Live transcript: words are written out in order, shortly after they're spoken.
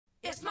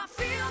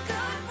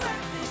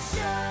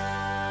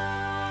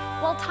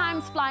Well,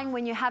 time's flying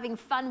when you're having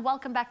fun.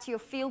 Welcome back to your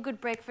Feel Good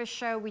Breakfast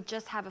show. We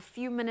just have a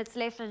few minutes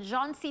left, and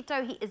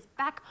Citto, he is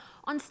back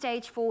on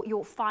stage for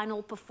your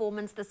final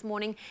performance this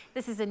morning.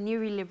 This is a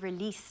newly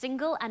released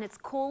single, and it's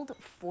called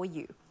For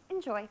You.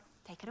 Enjoy.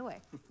 Take it away.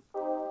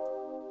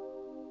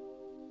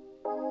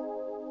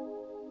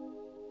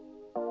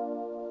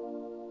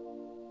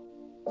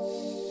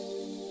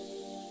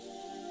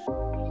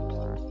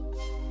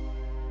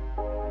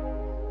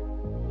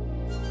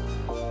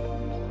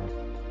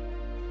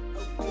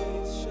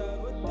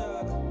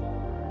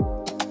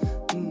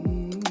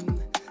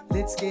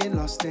 Let's get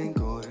lost and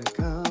go to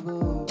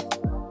Cabo.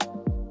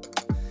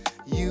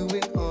 You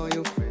and all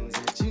your friends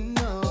that you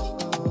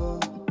know.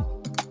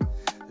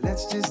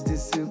 Let's just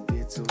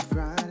disappear till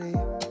Friday.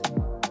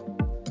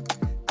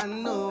 I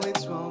know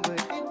it's wrong,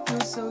 but it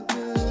feels so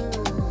good.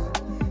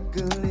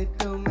 Girl, it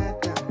don't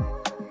matter.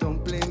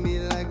 Don't play me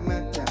like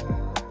matter.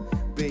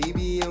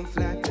 Baby, I'm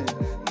flattered.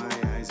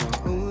 My eyes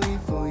are only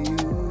for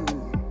you.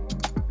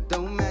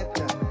 Don't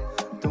matter.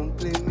 Don't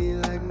play me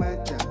like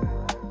matter.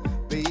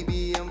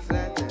 Baby, I'm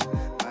flattered.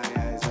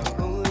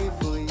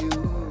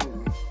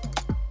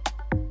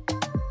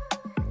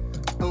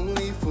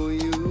 For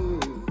you,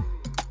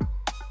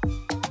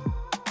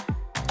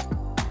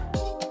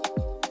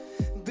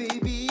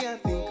 baby, I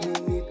think we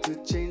need to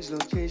change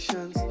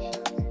locations.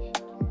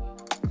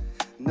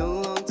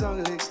 No long talk,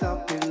 let's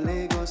stop in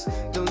Lagos.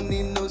 Don't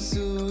need no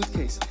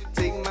suitcase.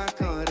 Take my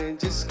card and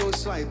just go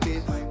swipe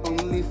it.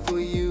 Only for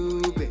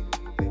you, babe.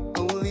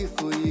 Only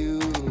for you.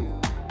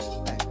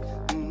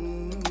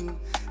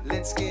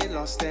 Let's get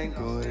lost and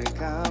go to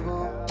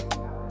Cabo.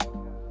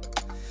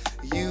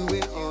 You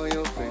and all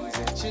your friends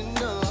that you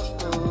know.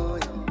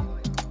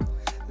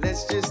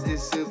 Let's just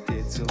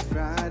disappear till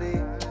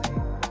Friday.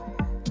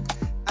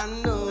 I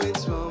know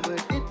it's wrong,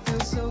 but it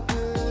feels so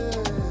good.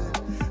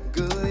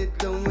 Girl, it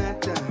don't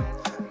matter.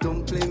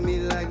 Don't play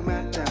me like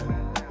matter.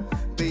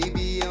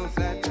 Baby, I'm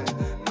flattered.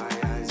 My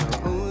eyes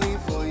are only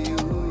for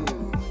you.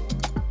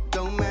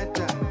 Don't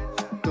matter.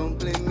 Don't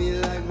play me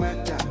like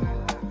matter.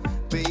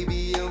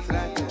 Baby, I'm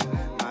flattered.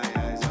 My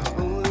eyes are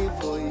only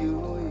for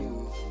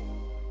you.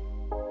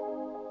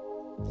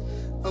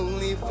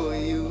 Only for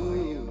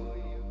you.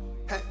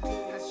 Hey.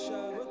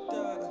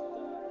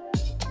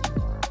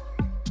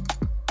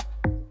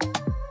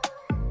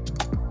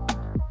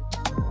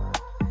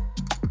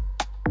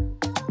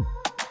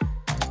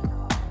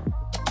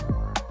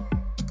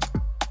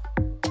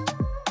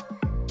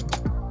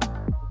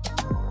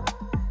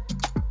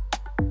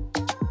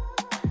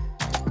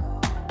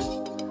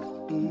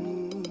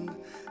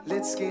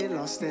 Let's get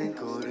lost and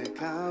go to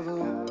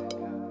Cabo.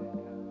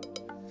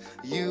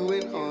 You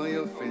and all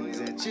your friends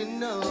that you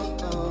know,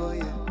 oh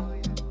yeah.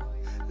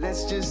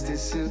 Let's just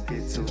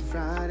disappear till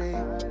Friday.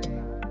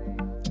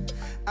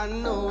 I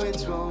know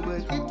it's wrong,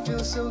 but it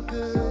feels so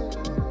good.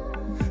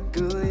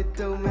 Girl, it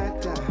don't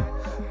matter.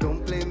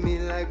 Don't play me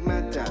like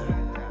matter.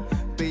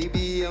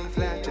 Baby, I'm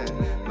flattered.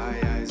 My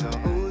eyes are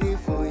only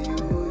for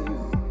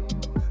you.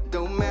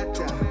 Don't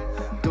matter.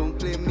 Don't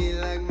play me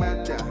like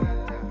matter.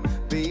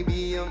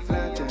 Baby, I'm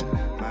flattered.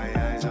 My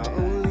eyes are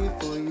only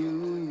for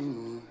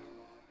you.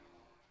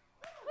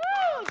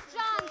 Woo!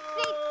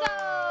 Citto!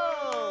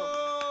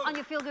 On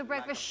your Feel Good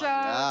Breakfast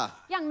show.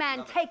 Young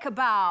man, take a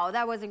bow.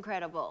 That was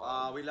incredible.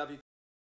 We love you.